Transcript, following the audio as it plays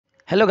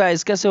Hello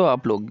guys, कैसे हो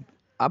आप लोग।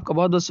 आपका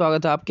बहुत बहुत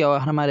स्वागत है आपके और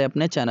हमारे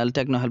अपने चैनल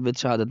टेक्नो हेल्प विद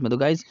शहादत में। तो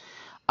गाइस,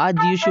 आज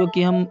जीशो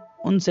की हम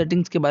उन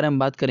सेटिंग्स के बारे में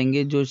बात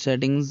करेंगे जो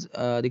सेटिंग्स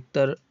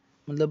अधिकतर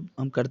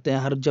हम करते हैं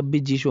हर जब भी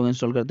जीशो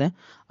इंस्टॉल करते हैं।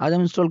 आज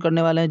हम इंस्टॉल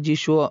करने वाले हैं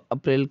जीशो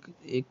अप्रैल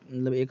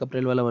 1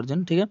 अप्रैल वाला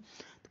वर्जन। ठीक है,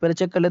 तो पहले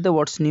चेक कर लेते हैं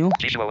what's new.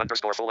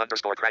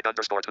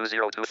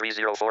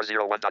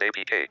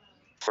 Jieshuo_full_crack_20301.apk.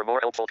 For more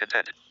helpful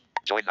content,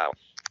 join now.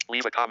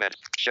 Leave a comment.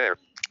 Share.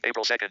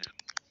 April 2nd.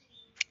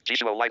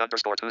 Jieshuo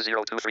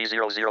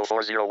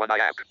Lite_2023004001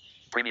 app.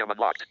 Premium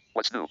unlocked.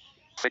 What's new?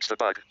 Fix the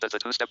bug that the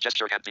two-step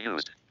gesture can't be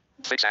used.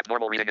 Fix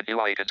abnormal reading in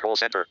UI Control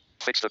Center.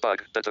 Fix the bug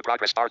that the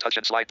progress bar touch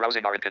and slide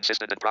browsing are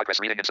inconsistent in progress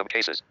reading in some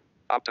cases.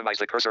 Optimize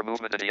the cursor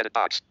movement in the edit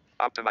box.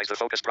 Optimize the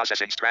focus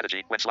processing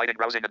strategy when sliding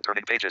browsing and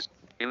turning pages.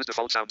 Use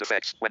default sound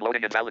effects when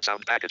loading invalid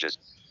sound packages.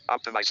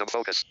 Optimize some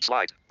focus,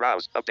 slide,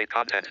 browse, update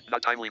content,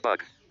 not timely bug.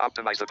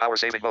 Optimize the power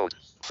saving mode.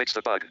 Fix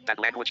the bug that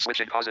language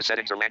switching causes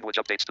settings or language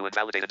updates to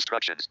invalidate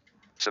instructions.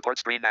 Support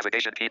screen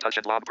navigation key touch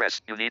and long press.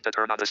 You need to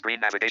turn on the screen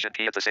navigation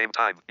key at the same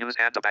time. Use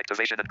hand up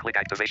activation and click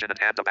activation and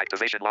hand up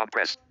activation long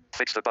press.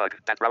 Fix the bug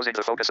that browsing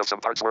the focus of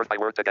some parts word by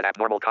word to get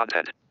abnormal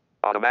content.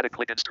 Automatic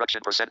click instruction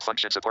 %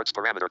 function supports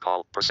parameter call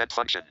 %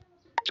 function.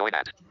 Join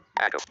at.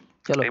 Echo.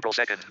 चलो April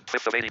 2nd.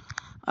 5th of 80.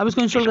 अब इसको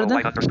install करते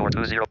हैं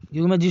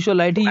क्योंकि मैं जीशो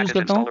light ही use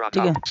करता हूँ।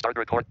 ठीक है, Start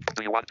record.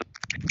 Do you want to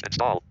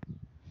install?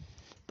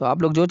 तो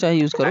आप लोग जो चाहे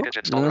यूज़ करो,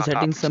 लेकिन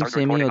सेटिंग्स सब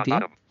सेम ही होती है।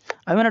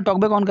 अभी मैंने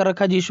टॉकबैक ऑन कर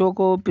रखा है जीशो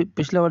को।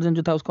 पिछला वर्जन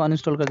जो था उसको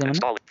अनइंस्टॉल कर दिया मैंने।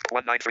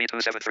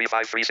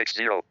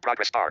 19327355360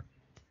 progress bar.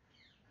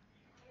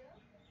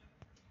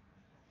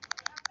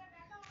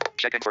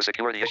 Checking for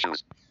security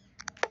issues.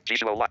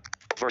 Jieshuo Lite.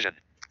 Version.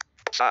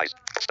 Size.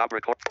 Stop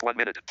record. 1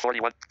 minute.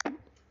 41.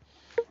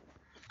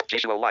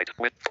 Jieshuo Lite.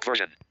 Width.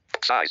 Version.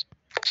 Size.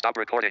 Stop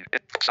recording.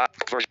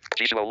 Version.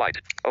 Jieshuo Lite.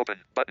 Open.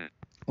 Button.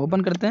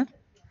 Open करते हैं।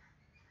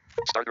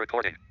 Start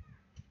recording.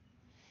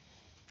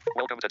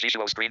 Welcome to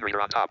Jieshuo screen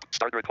reader on top.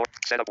 Start record.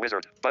 Setup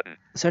wizard. Button.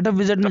 Setup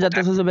wizard में जाते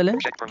हैं सबसे पहले,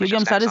 क्योंकि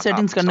हम सारे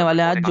सेटिंग्स करने वाले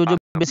हैं आज, जो जो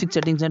बेसिक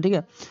सेटिंग्स हैं। ठीक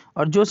है,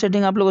 और जो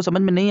सेटिंग आप लोगों को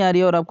समझ में नहीं आ रही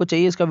है और आपको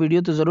चाहिए इसका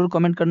वीडियो, तो ज़रूर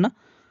कमेंट करना।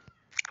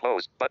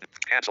 Close button.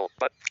 Cancel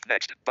button.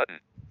 Next button.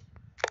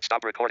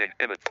 Stop recording.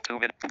 Image. 2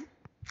 minutes.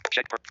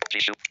 Check for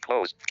Jieshuo.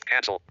 Close.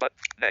 Cancel button.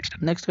 Next.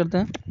 Next करते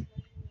हैं।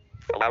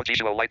 Allow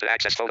Jieshuo Lite to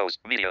access photos,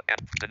 media,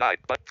 and denied.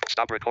 But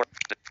stop record.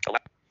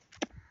 Allow.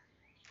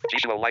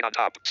 Jieshuo Lite on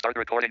top. Start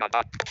recording on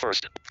top.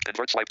 First.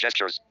 Invert swipe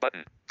gestures.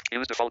 Button.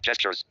 Use default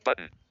gestures.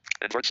 Button.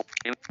 Invert.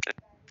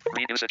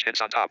 Read usage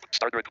hints on top.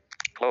 Start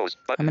close.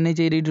 Button. हमें नहीं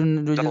चाहिए read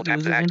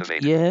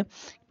usage, ये है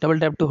double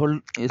tap to hold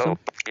ये सब।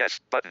 Yes.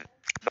 Button.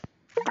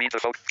 Read the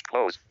photo.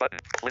 Close. Button.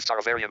 Lists are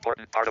a very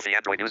important part of the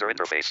Android user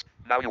interface.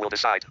 Now you will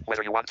decide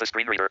whether you want the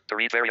screen reader to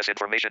read various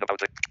information about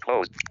the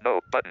close. No.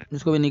 Button.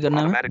 इसको भी नहीं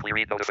करना है। Automatically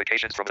read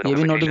notifications from the ये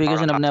भी notification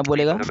notification अपने आप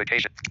बोलेगा।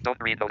 notification.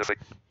 Don't read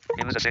notification.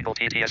 Use a single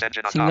TTS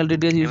engine on single top.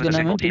 Details use Use a करना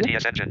है। single ठीक है,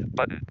 TTS engine.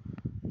 Button.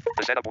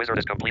 The setup wizard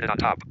is completed on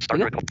top. Start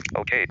record.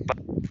 Okay.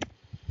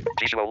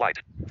 Jieshuo Lite.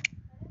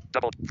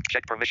 Double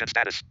check permission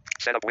status.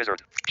 Setup wizard.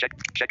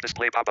 Check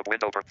display pop-up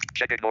window.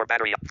 Check ignore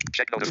battery.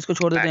 Check notification. इसको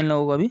छोड़ देते हैं इन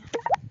लोगों को अभी।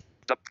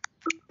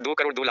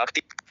 2,02,00,000.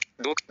 एक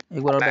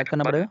बार और बैक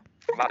करना पड़ेगा।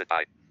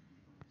 Modify.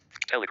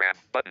 Telegram.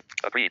 Button.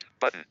 Agreed.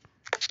 Button.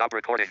 Stop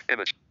recording.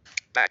 Image.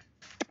 Back.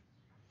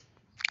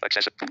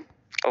 Accessible.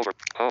 Over.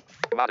 Home.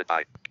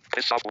 Modify.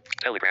 This software.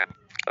 Telegram.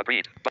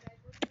 Agreed.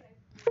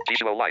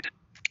 Jieshuo Lite.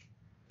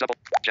 Double.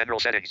 General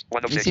settings.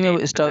 1 of 6. इसी में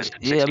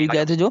ये अभी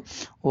गए थे जो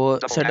वो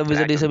सेटअप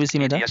विज़ार्ड, ये सब इसी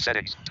में था।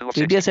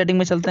 TTS सेटिंग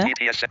में चलते हैं।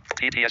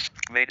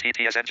 Main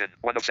TTS engine.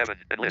 1 of 7.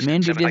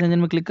 Main TTS engine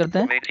में क्लिक करते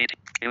हैं।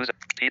 Use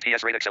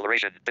TTS rate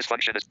acceleration. This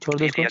function is छोड़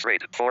दो इसको। TTS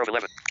rate 4 of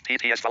 11.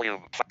 TTS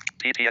volume.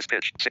 TTS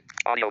pitch.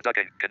 Audio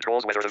ducking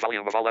controls whether the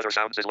volume of all other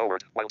sounds is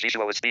lowered while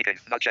Jieshuo is speaking.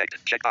 Not checked.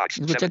 Checkbox.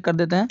 इसको check कर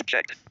देते हैं।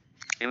 Checked.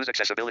 Use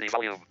accessibility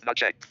volume. Not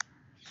checked.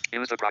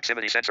 Use the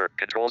proximity sensor.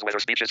 Controls whether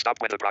speech is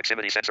stopped when the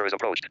proximity sensor is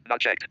approached. Not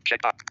checked.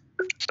 Checkbox.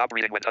 Stop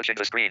reading when touching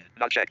the screen.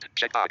 Not checked.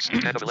 Checkbox.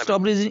 10 of 11.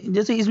 Stop reading,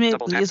 जैसे इसमें ये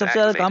सबसे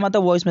ज़्यादा काम आता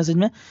है voice message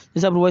में।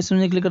 जैसे आप वॉइस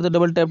मैसेज क्लिक करते हो,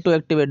 double tap to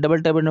activate,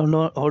 double tap and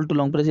hold to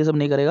long press, ये सब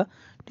नहीं करेगा।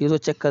 ठीक है, तो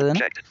चेक कर देना।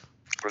 Checked.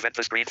 Prevent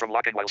the screen from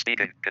locking while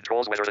speaking.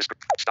 Controls whether the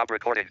stop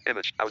recording.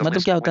 Image. Out of मतलब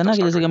list. क्या होता है ना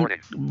कि जैसे कि हम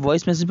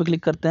वॉइस मैसेज पे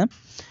क्लिक करते हैं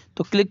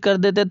तो क्लिक कर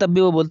देते हैं, तब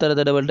भी वो बोलता रहता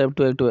है डबल टैप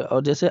टू एक्टिवेट,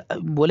 और जैसे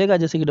बोलेगा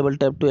जैसे कि double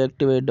tap to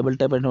activate, double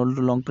tap and hold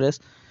to long press,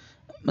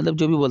 मतलब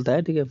जो भी बोलता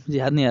है। ठीक है, मुझे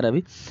याद नहीं आ रहा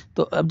अभी।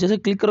 तो अब जैसे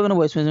क्लिक करोगे ना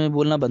वॉइस मैसेज में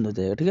बोलना बंद हो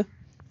जाएगा। ठीक है,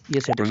 ये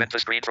setting. Prevent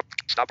the screen from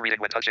stop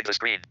reading when touching the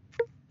screen.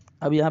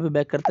 अब यहाँ पे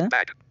बैक करते हैं।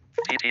 Back.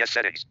 TTS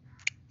settings.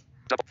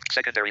 Double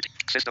secondary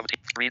system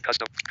read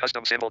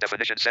custom symbol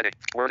definition setting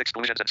word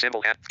exclusions and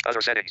symbol and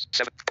other settings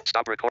 7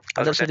 stop record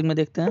other setting में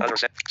देखते हैं। other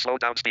set slow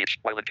down speech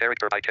while in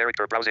character by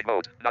character browsing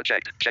mode not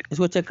checked check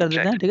इसको check कर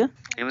देते हैं। ठीक है,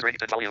 use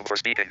ringtone volume for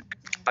speaking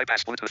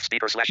bypass bluetooth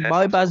speaker /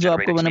 bypass जो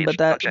आपको मैंने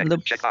बताया, मतलब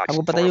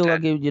आपको पता ही होगा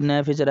कि जो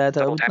नया फीचर आया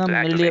था, उतना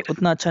मेरे लिए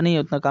उतना अच्छा नहीं है,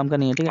 उतना काम का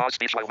नहीं है। ठीक है,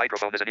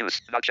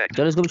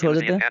 चलो इसको भी छोड़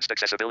देते हैं।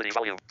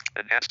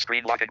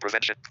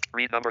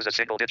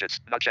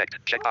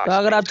 तो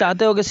अगर आप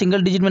चाहते हो कि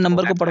सिंगल डिजिट में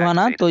नंबर को पढ़वाना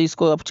पढ़ना तो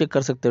इसको आप चेक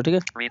कर सकते हो, ठीक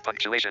है। Read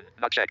punctuation,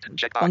 not checked.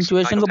 Check box.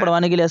 Punctuation 9 को of 10.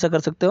 पढ़वाने के लिए ऐसा कर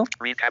सकते हो,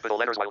 Read capital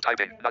letters while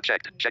typing, not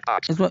checked. Check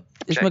box. इसमें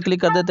Checked.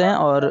 क्लिक कर देते हैं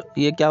और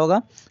ये क्या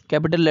होगा,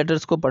 कैपिटल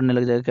लेटर्स को पढ़ने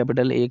लग जाएगा,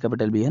 कैपिटल ए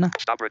कैपिटल बी, है ना।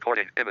 Stop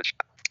recording. Image.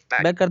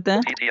 Back. Back करते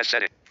हैं, TTS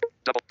setting.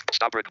 Double.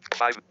 Stop rec.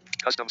 5.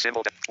 Custom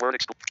symbol. Word.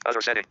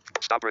 Other setting.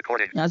 Stop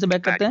recording. यहाँ से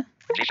बैक करते हैं,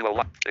 Jieshuo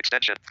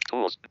extension.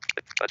 Tools.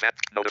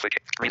 Advanced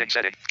notification. Reading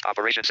setting.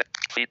 Operation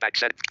set. Feedback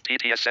set.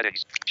 TTS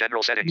settings.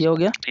 General settings. ये हो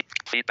गया।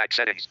 Feedback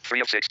settings.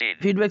 3 of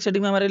 16. Feedback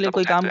setting में हमारे लिए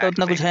कोई काम का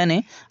उतना कुछ है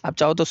नहीं, आप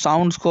चाहो तो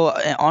साउंड्स को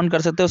ऑन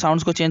कर सकते हो,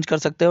 साउंड्स को चेंज कर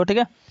सकते हो, ठीक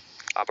है।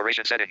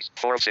 Operation settings.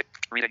 4 of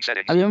 6. Reading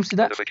settings. अभी हम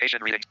सीधा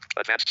Notification reading.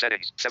 Advanced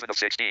settings. 7 of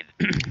 16.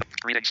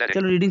 Reading settings.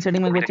 चलो रीडिंग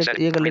सेटिंग में एक बार Reading चेक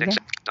setting. ये कर Reading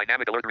लेते हैं, set.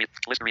 Dynamic alert read.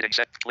 List reading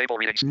set. Label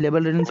reading.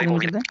 Label reading setting Label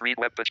में reading. चलते हैं,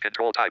 Read web page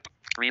control type.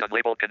 Read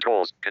unlabeled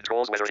controls.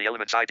 Controls whether the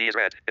element's ID is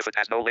read. If it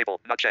has no label,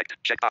 not checked.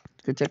 Check box.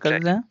 फिर check कर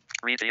लेते हैं।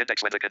 Read the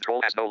index when the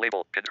control has no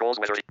label.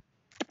 Controls whether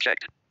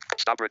checked.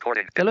 Stop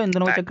recording. चलो इन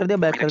दोनों को check कर दिया,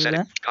 back कर Reading देते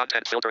setting. हैं।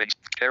 Content filtering.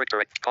 Character.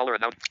 Caller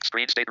announce.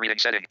 Screen state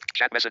reading setting.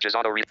 Chat messages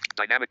auto read.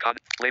 Dynamic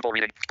label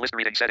reading. List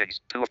reading settings.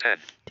 2 of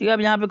 10. ठीक है,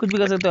 अब यहाँ पे कुछ भी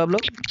कर सकते हो आप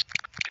लोग,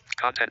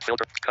 Content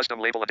filter.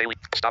 Custom label a daily.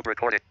 Stop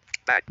recording.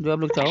 Back. जो आप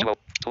लोग चाहो। Jieshuo.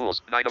 Tools.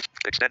 9 of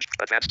extension.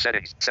 Advanced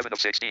settings. 7 of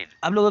 16.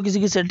 आप लोगों को किसी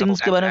की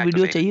सेटिंग्स के बारे में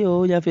वीडियो चाहिए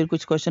हो या फिर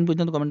कुछ क्वेश्चन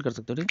पूछना तो कमेंट कर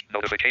सकते हो, ठीक है।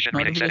 Notification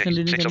reading notification settings.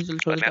 Reading 6 setting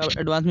of छोड़ देते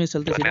हैं, एडवांस में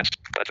चलते हैं सीधा,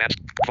 advanced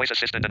voice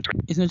assistant and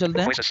इसमें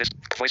चलते हैं, voice assist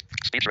voice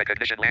speech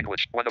recognition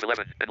language 1 of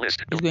 11 and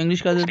list इसको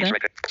इंग्लिश कर देते हैं।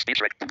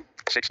 speech rec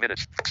 6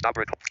 minutes stop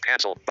record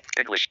cancel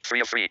English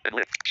 3 of 3 and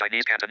list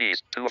Chinese Cantonese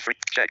 2 of 3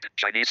 checked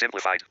Chinese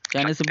simplified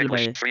Chinese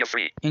simplify English 3 of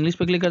 3 English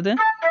पे click करते हैं,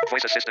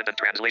 voice assistant and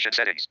translation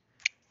settings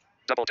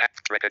double tap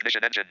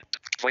recognition engine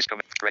voice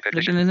command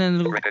recognition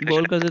recognition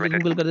गोल कर देते,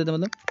 Google कर देते,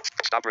 मतलब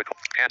stop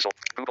record cancel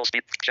Google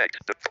speech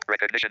checked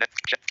recognition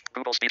check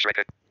Google speech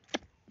record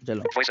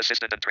चलो voice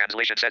assistant and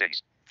translation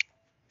settings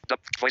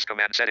voice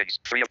command settings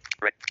 3 of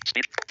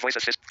speech voice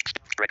assist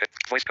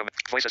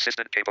voice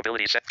assistant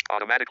capability set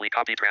automatically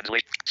copy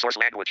translate source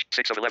language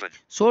 6 of 11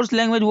 source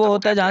language वो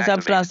होता है जहाँ से आप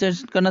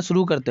translate करना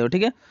शुरू करते हो,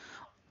 ठीक है।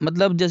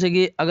 मतलब जैसे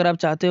कि अगर आप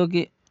चाहते हो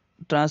कि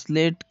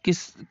ट्रांसलेट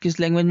किस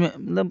लैंग्वेज में,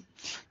 मतलब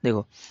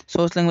देखो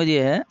सोर्स लैंग्वेज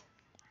ये है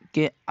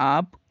कि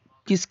आप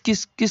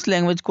किस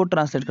लैंग्वेज को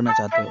ट्रांसलेट करना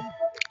चाहते हो।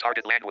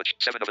 target language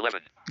 7 of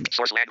 11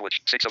 source language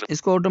 6 of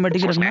इसको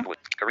ऑटोमेटिक source रखना,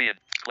 language Korean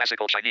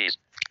classical Chinese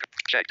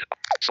checked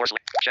source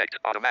checked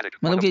automatic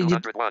मतलब 1 of कि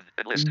 201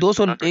 and list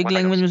 201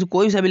 लैंग्वेज में से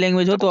कोई सा भी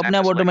लैंग्वेज हो तो अपने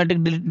आप ऑटोमेटिक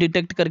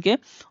डिटेक्ट करके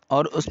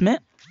और उसमें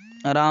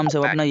आराम से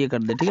वो अपना ये कर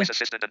दे, ठीक है। voice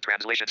assistant and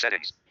translation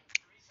settings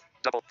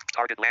double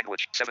target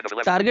language 7 of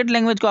 11 target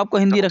language को आपको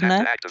हिंदी रखना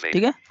है,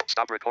 ठीक है।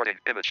 stop recording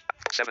image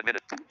 7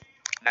 minutes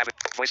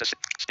voice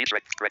assist speech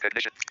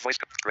recognition voice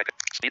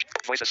speech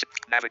voice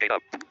assist navigate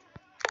up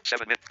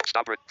 7 minutes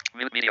stop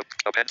mute media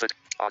append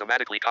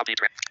automatically copy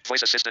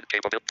voice assistant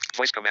capability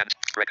voice command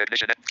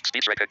recognition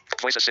speech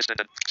voice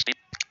assistant and speech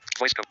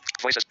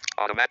voice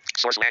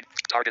automatic source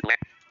target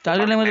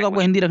language को आपको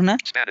हिंदी रखना है,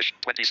 Spanish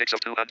 26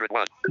 of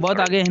 201 बहुत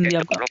आगे है हिंदी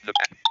आपका।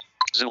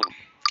 Zulu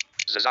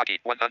Zazaki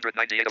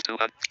 198 of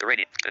 200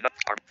 Iranian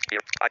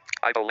here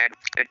Ibo land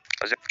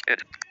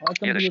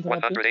Yiddish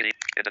 180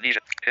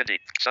 Indonesian Hindi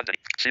Sunday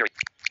Siri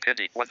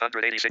Hindi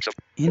 186 of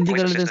Hindi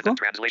voice कर लेते assistant इसको।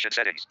 and translation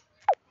settings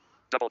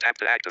double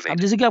tap to activate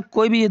अब जैसे कि आप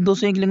कोई भी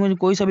 201 लैंग्वेज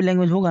कोई सा भी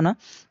लैंग्वेज होगा ना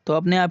तो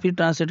अपने आप ही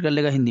ट्रांसलेट कर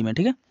लेगा हिंदी में,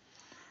 ठीक है।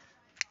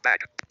 back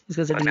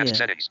इसका सेटिंग ये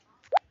advanced है। settings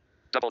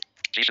double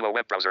Jieshuo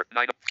web browser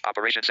 9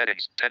 operation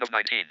settings 10 of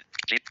 19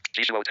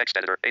 Jieshuo text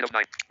editor 8 of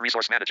 9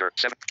 resource manager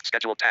 7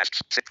 scheduled tasks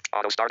 6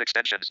 auto start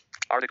extensions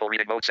article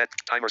reading mode set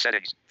timer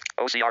settings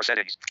OCR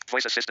settings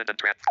voice assistant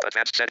and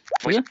advanced set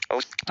voice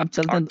अब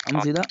चलते हैं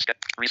हम सीधा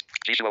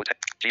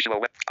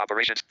Jieshuo web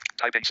operations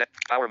typing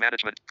set power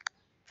management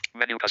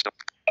menu custom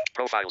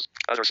profiles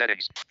other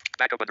settings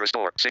backup and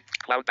restore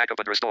cloud backup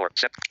and restore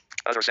set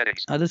other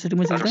settings other setting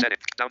में other चलते हैं।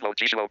 setting download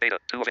Jieshuo beta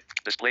 2 of it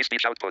display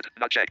speech output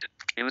not checked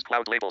use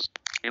cloud labels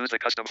use the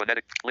custom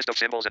phonetic list of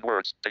symbols and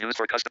words to use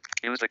the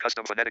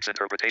custom phonetics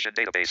interpretation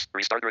database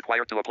restart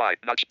required to apply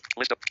not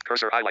list of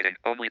cursor highlighting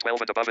only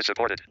 12 and above is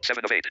supported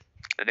 7 of 8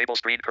 enable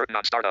screen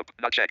curtain on startup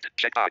not checked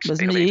checkbox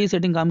बस में यही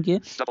setting काम की है।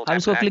 आप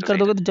इसको click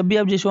कर दोगे तो जब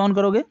भी आप जिशो ऑन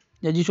करोगे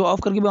या जिशो ऑफ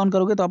करके भी ऑन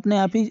करोगे तो अपने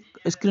आप ही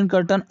स्क्रीन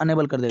कर्टन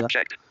अनेबल कर देगा,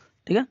 checked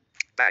ठीक है।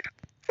 back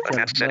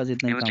चलो बस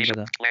इतना ही काम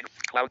का था।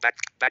 cloud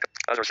back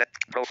other set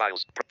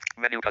profiles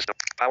menu custom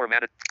power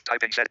manage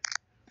typing set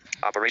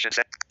operation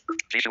set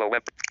Jieshuo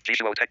web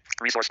Jieshuo tech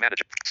resource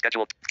manager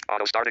scheduled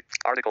auto start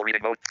article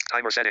reading mode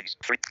timer settings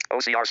 3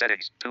 OCR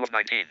settings 2 of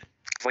 19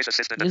 voice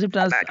assistant जैसे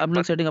आप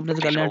लोग setting अपने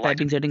से कर लेना,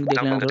 typing setting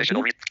देख लेना थोड़ा, ठीक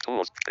है।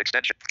 tools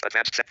extension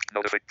advanced set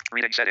notification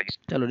reading settings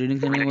चलो रीडिंग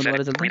सेटिंग में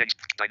दोबारा चलते हैं।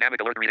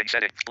 dynamic alert reading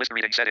setting list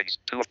reading settings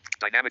 2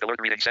 dynamic alert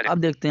reading setting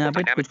अब देखते हैं यहाँ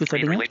पे कुछ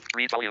सेटिंग है।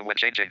 read volume when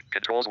changing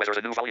controls whether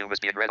the new volume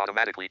is being read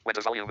automatically when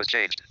the volume is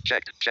changed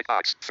checked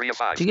checkbox 3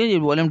 of 5 ठीक है, ये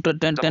वॉल्यूम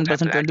 10%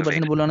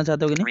 20% बुलाना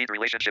चाहते हो कि नहीं, read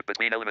relationship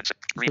between elements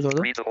इसको छोड़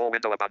दो, read the whole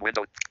window about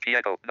window key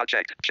echo not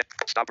checked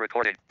stop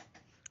recording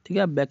ठीक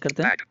है। अब बैक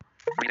करते हैं। back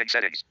reading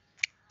settings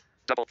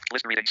Double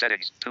list reading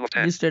settings 2 of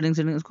 10. List reading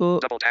settings को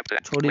Double tap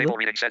to छोड़ दो। label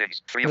reading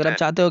settings 3 of अगर आप 10.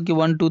 चाहते हो कि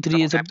 1 2 3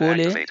 ये Double सब tap to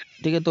बोले, activate.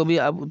 ठीक है, तो भी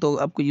आप तो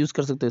आपको यूज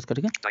कर सकते हो इसका,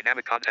 ठीक है।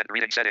 Dynamic content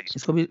reading settings.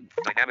 इसको भी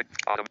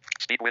Dynamic auto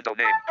speak window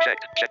name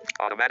checked. Check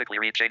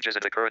automatically read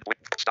changes in the current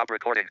stop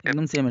recording.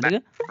 एकदम सेम है, ठीक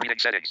है।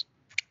 Reading settings.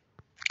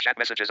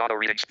 Chat messages auto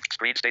reading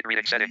screen state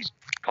reading settings.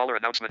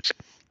 Caller announcements.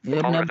 ये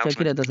अपने Caller आप check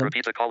ही रहता announcements. सब।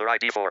 Repeat the caller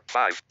ID 4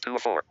 5 2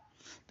 of 4.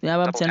 तो यहाँ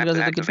पे आप Double सेंड tap कर to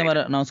सकते हो कितना activate. बार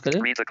अनाउंस करे।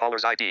 Read the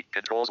caller's ID.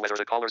 Controls whether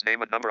the caller's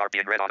name and number are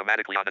being read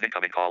automatically on an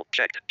incoming call.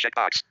 Checked.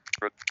 Checkbox.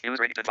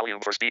 Use ringtone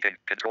volume for speaking.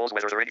 Controls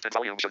whether the ringtone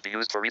volume should be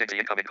used for reading the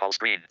incoming call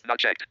screen.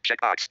 Not checked.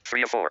 Checkbox.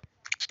 3 of 4.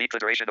 Speak the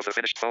duration of the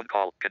finished phone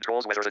call.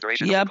 Controls whether the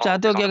duration ये of the आप call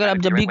चाहते हो is कि अगर आप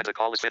automatically जब भी read when the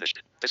call is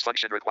finished. This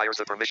function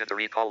requires the permission to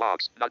read call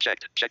logs. Not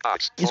checked.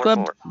 Checkbox. 4 इसको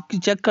of 4. आप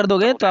चेक कर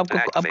दोगे तो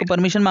आपको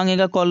परमिशन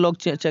मांगेगा कॉल लॉग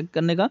चेक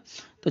करने का।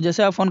 तो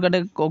जैसे आप फोन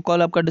कटे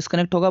कॉल आपका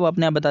डिस्कनेक्ट होगा, वो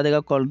अपने आप बता देगा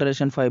कॉल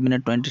ड्यूरेशन 5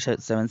 मिनट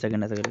 27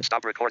 सेकंड ऐसा करेगा।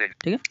 Stop recording.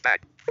 ठीक है।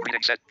 Back.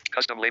 Reading set.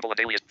 Custom label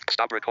and alias.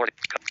 Stop recording.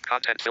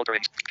 Content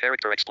filtering.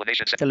 Character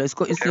explanation set. चलो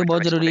इसको इसलिए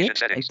बहुत जरूरी है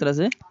एक तरह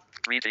से।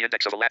 Read the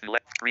index of a Latin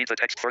letter. Read the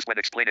text first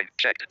when explaining.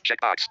 Checked.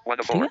 Checkbox.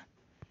 1 of ठीक 4. है,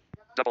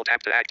 Double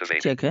tap to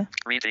activate. Check है,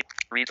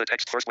 Read the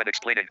text first when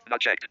explaining.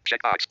 Not checked.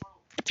 Checkbox.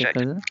 Check Checked.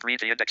 कर दो।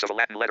 Read the index of a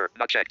Latin letter.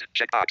 Not checked.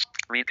 Checkbox.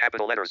 Read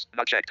capital letters.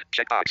 Not checked.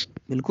 Checkbox.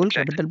 बिल्कुल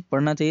Checked. Capital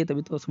पढ़ना चाहिए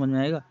तभी तो समझ में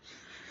आएगा।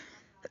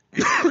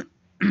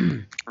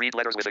 Read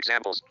letters with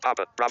examples.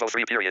 Papa. Bravo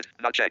 3 period.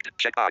 Not checked.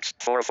 Checkbox.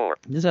 4 of 4.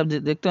 जैसे आप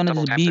देखते हो ना,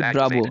 Double जैसे tap B to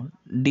Bravo,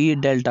 activate. D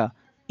delta,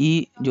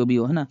 ई जो भी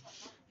हो, है ना,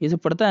 ये सब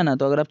पढ़ता है ना।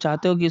 तो अगर आप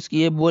चाहते हो कि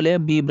इसकी ये बोले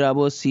बी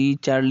ब्रावो, सी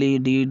चार्ली,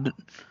 डी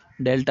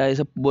डेल्टा, ये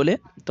सब बोले,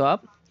 तो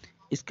आप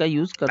इसका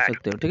यूज कर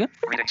सकते हो, ठीक है।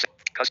 Reading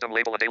custom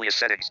label and alias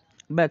settings.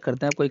 Back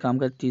करते हैं, कोई काम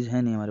का चीज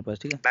है नहीं हमारे पास,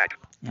 ठीक है। Back.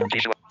 यहाँ पे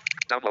Jieshuo.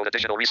 Download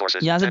additional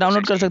resources. यहाँ से 10 of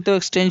डाउनलोड कर 16. सकते हो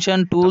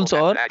एक्सटेंशन, Double टूल्स,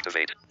 tap और to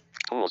activate.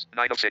 Tools.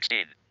 9 of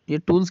 16. ये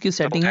टूल्स की Double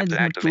सेटिंग है tap to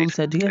जिसमें activate. टूल्स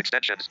है, ठीक है।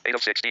 Extensions. 8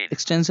 of 16.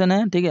 एक्सटेंशन है,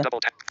 ठीक है।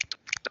 Double tap.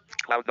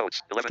 Cloud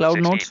notes. 11 Cloud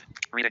of 16. notes.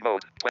 Reading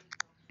mode.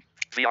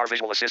 VR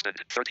visual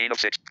assistant. 13 of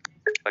 6.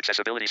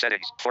 Accessibility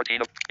settings.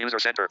 14 of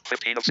user center.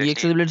 15 of 16. ये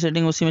एक्सेसिबिलिटी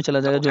सेटिंग उसी में चला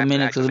जाएगा, जो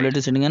मेन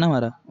एक्सेसिबिलिटी सेटिंग है ना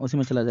हमारा, उसी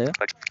में चला जाएगा।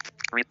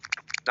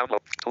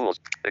 Download tools.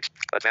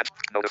 Advanced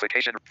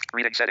notification.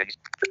 Reading settings.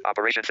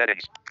 Operation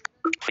settings.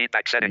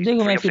 Feedback settings.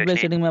 देखो 3 मैं of फीडबैक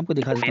 16. सेटिंग में आपको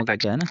दिखा देता हूँ क्या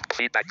क्या है ना।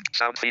 Feedback.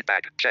 Sound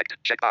feedback. Checked.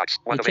 Checkbox.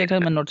 1 ये of चेक है,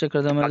 8. मैं नोट चेक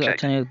करता हूँ, मेरे को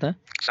अच्छा नहीं लगता है।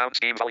 Sound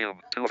scheme volume.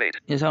 2 of 8.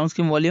 ये sound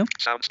scheme volume,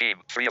 Sound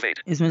scheme. 3 of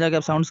 8. इसमें जाके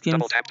आप sound scheme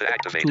Double tap to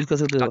activate. Choose कर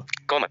सकते हो।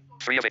 Comma.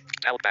 3 of 8.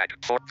 Talkback.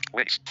 4.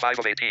 Wix.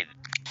 5 of 18.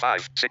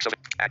 5. 6 of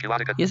 8.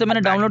 Aculotica. ये सब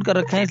मैंने डाउनलोड कर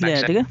रखा है इसलिए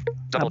है, ठीक है।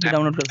 आप भी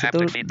डाउनलोड कर सकते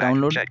हो,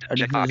 download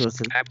additional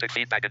resources. Haptic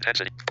feedback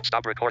intensity.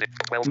 Stop recording.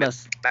 12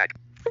 बस back.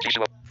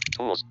 Jieshuo.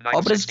 Tools. 9 of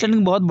operation 16.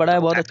 Setting बहुत बड़ा है,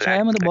 बहुत अच्छा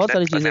है, मतलब बहुत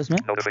सारी चीजें हैं इसमें।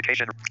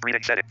 Notification.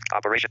 Reading setting.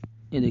 Operation.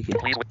 ये देखिए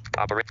Please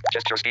operate.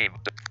 Gesture scheme.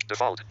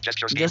 Default.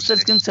 Gesture scheme. Gesture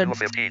scheme settings. 2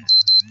 of set- 15.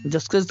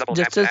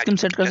 Gesture scheme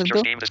set कर सकते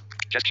हो।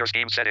 Gesture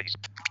scheme settings.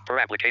 Per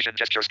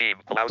application gesture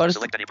scheme allows पर to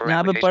select any per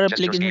यहाँ पे पर application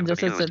gesture application scheme to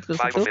जैसे be set कर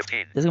used. 5 सकते of हो।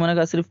 15. जैसे मैंने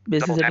कहा सिर्फ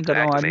बेसिक Double सेटिंग tap कर to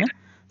रहा हूँ आज में,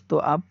 activate. तो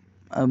आप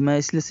मैं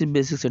इसलिए सिर्फ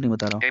बेसिक सेटिंग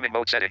बता रहा हूँ। Gaming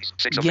mode settings.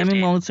 6 of gaming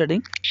 15. Mouse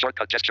setting,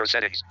 Shortcut gesture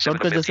settings. 7 of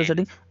shortcut gesture 15.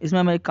 Setting, इसमें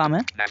हमें एक काम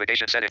है।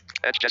 Navigation setting.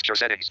 Edge gesture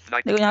settings.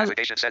 9. देखो यहाँ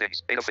Navigation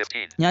settings. 8 of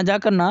 15. यहाँ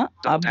जाकर ना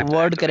आप tap to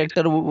word activate.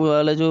 Character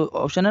वाला जो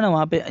ऑप्शन है ना,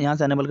 वहाँ पे यहाँ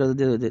से एनेबल कर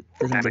देते,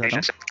 जैसे मैं बताता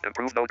Navigation. हूँ।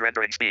 Improve node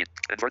rendering speed.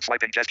 Invert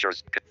swiping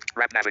gestures.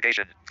 Wrap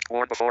navigation.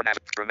 Warn before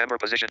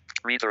remember position.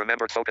 Read the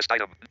remembered focused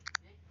item.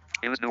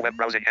 Use new web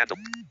browsing handle.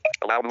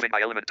 Allow moving by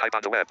element type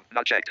on the web.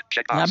 Not checked.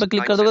 Checkbox. यहाँ पे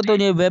click कर दोगे तो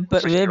ये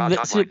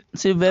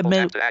सिर्फ web में,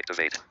 Tap to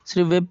activate.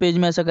 सिर्फ web page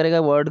में ऐसा करेगा,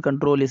 वर्ड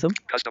कंट्रोल ये सब।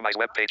 Customize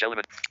web page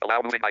element. Allow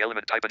moving by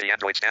element type in the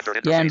Android standard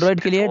ये interface.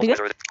 एंड्रॉइड के लिए है, ठीक है।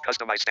 Controls whether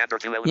Customize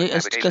standard view ये element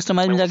navigation.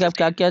 कस्टमाइज में जाके आप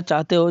क्या क्या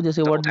चाहते हो,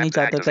 जैसे वर्ड tap नहीं to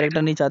चाहते, activate.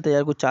 कैरेक्टर नहीं चाहते,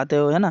 या कुछ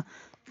चाहते हो, है ना,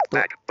 तो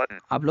Back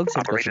button. आप लोग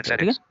सेट कर Operation सकते हो,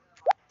 ठीक है।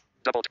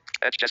 Double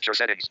edge gesture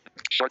settings.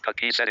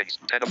 Shortcut key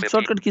settings. 10 of 15.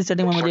 Shortcut की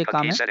सेटिंग में मुझे एक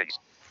Shortcut काम key है।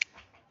 settings.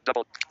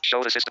 Double show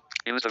the system.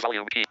 Use the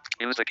volume key.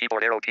 Use the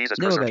keyboard arrow keys as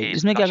देखो cursor गाइस, keys.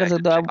 इसमें क्या कर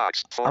सकते हो आप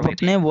Checkbox. 4 आप of 18.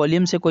 अपने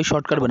वॉल्यूम से कोई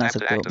शॉर्टकट Double बना tap to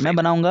सकते हो। activate. मैं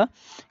बनाऊंगा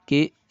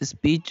कि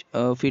स्पीच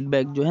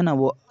फीडबैक जो है ना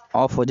वो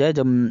ऑफ हो जाए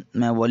जब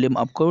मैं वॉल्यूम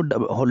अप को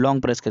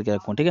लॉन्ग प्रेस करके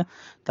रखूँ, ठीक है,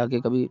 ताकि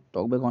कभी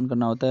टॉकबैक ऑन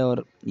करना होता है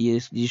और ये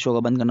जीशो का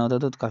बंद करना होता है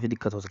तो काफ़ी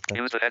दिक्कत हो सकता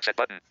है। Use the headset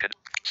button.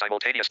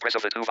 Simultaneous press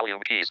of the 2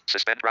 volume keys.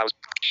 Suspend browse.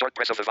 Short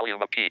press of the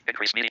volume up key.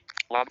 Increase medium.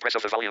 Long press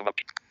of the volume up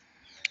key.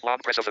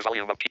 Long press of the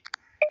volume up key.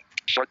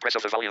 Short press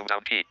of the volume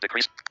down key.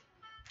 Decrease.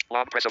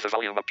 Long press of the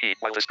volume up key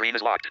while the screen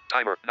is locked.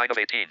 Timer 9 of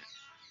 18.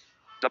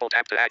 Double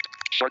tap to act.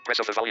 Short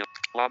press of the volume.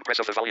 Long press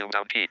of the volume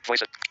down key.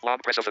 Voice.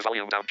 Long press of the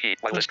volume down key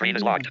while the screen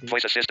is locked.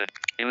 Voice assistant.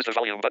 Use the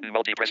volume button.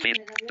 Multi-press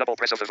these. Double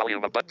press of the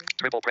volume up button.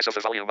 Triple press of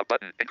the volume up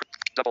button.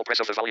 Double press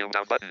of the volume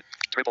down button.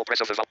 Triple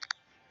press of the volume.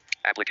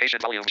 Application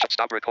volume.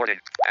 Stop recording.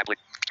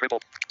 Triple.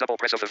 Double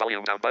press of the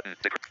volume down button.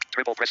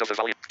 Triple press of the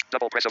volume.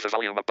 Double press of the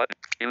volume up button.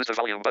 Use the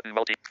volume button.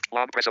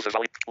 Long press of the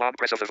volume. Long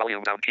press of the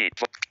volume down key.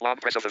 Long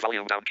press of the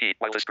volume down key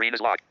while the screen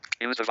is locked.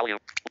 Use the volume.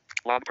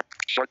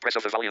 Short press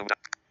of the volume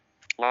down.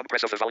 Long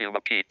press of the volume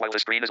up key while the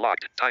screen is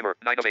locked. Timer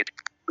 9 of 8.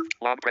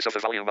 Long press of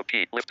the volume of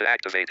key. Lift to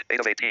activate.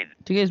 8 of 18.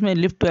 ठीक है, इसमें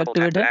lift to Double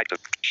tap activate to है।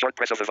 active. Short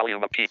press of the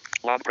volume of key.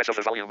 Long press of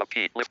the volume of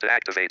key. Lift to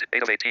activate.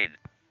 8 of 18.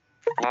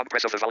 Long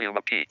press of the volume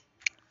of key.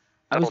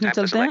 अब Double इसमें tap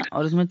to चलते हैं select.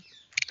 और इसमें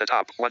The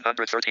top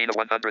 113 of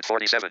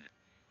 147.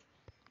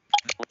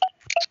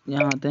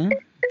 यहाँ आते हैं।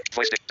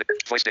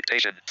 Voice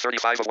dictation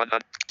 35 of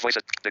 100. Voice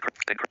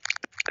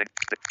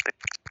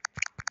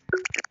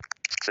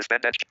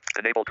suspend edge.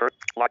 Enable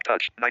lock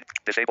touch 9.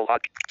 Disable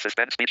lock.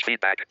 Suspend speech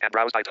feedback and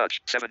browse by touch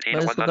 17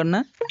 बस of इसको 100. करना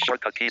है।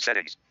 Shortcut key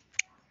settings.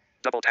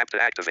 Double tap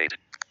to activate.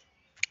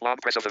 Long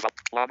press of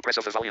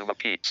the volume of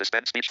key.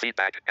 Suspend speech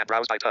feedback and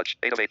browse by touch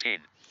 8 of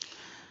 18.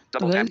 तो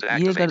Double tap to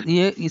ये activate.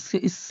 ये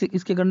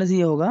इसके करने से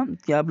ये होगा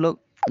कि आप लोग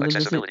मतलब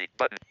जैसे Accessibility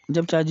button.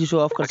 जब चाहे जीशो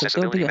ऑफ कर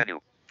सकते हो, ठीक Accessibility है। menu.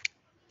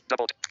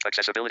 Double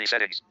accessibility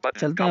settings button.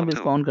 चलते हैं, अब Column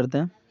इसको 2. ऑन करते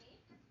हैं।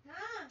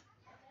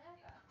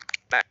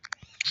 Back.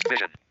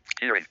 Vision.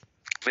 Hearing.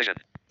 Vision.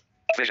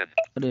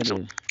 अरे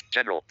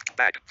General.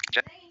 Back.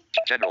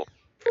 General.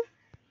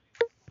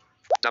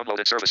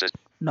 Downloaded services.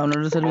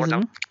 Download services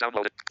में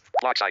Downloaded.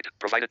 Block site.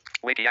 Provided.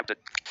 Wiki app.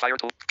 Fire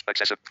tool.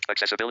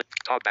 Accessibility.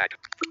 Talkback.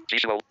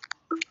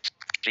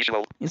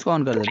 Jieshuo. इसको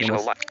ऑन कर देते हैं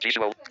बस।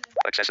 Jieshuo.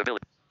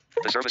 Accessibility.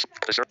 The service.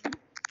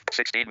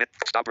 16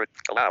 minutes. Stop it.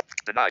 Allow.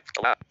 Deny.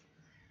 Allow.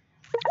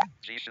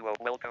 Jieshuo.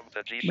 Welcome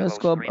to Jieshuo. बस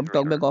इसको अब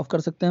talkback of कर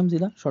सकते हैं हम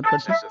सीधा शॉर्टकट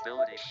से।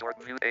 Accessibility short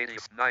view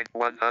 89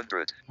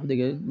 100.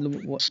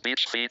 देखिए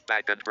Speech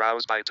feedback and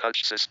browse by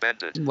touch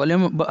suspended.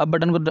 Volume अब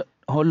बटन को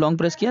होल्ड लॉन्ग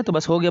प्रेस किया तो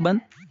बस हो गया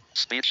बंद।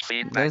 Speech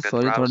feedback and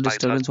सॉरी, थोड़ा browse by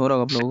डिस्टर्बेंस touch. हो रहा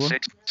होगा आप लोगों को,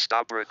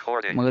 Stop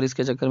recording. मगर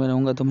इसके चक्कर में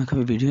रहूँगा तो मैं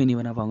कभी वीडियो ही नहीं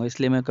बना पाऊंगा,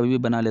 इसलिए मैं कभी भी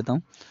बना लेता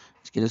हूँ।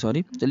 इसके लिए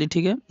सॉरी। चलिए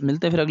ठीक है,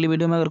 मिलते हैं फिर अगली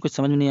वीडियो में। अगर कुछ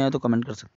समझ में नहीं आया तो कमेंट कर सकते हैं।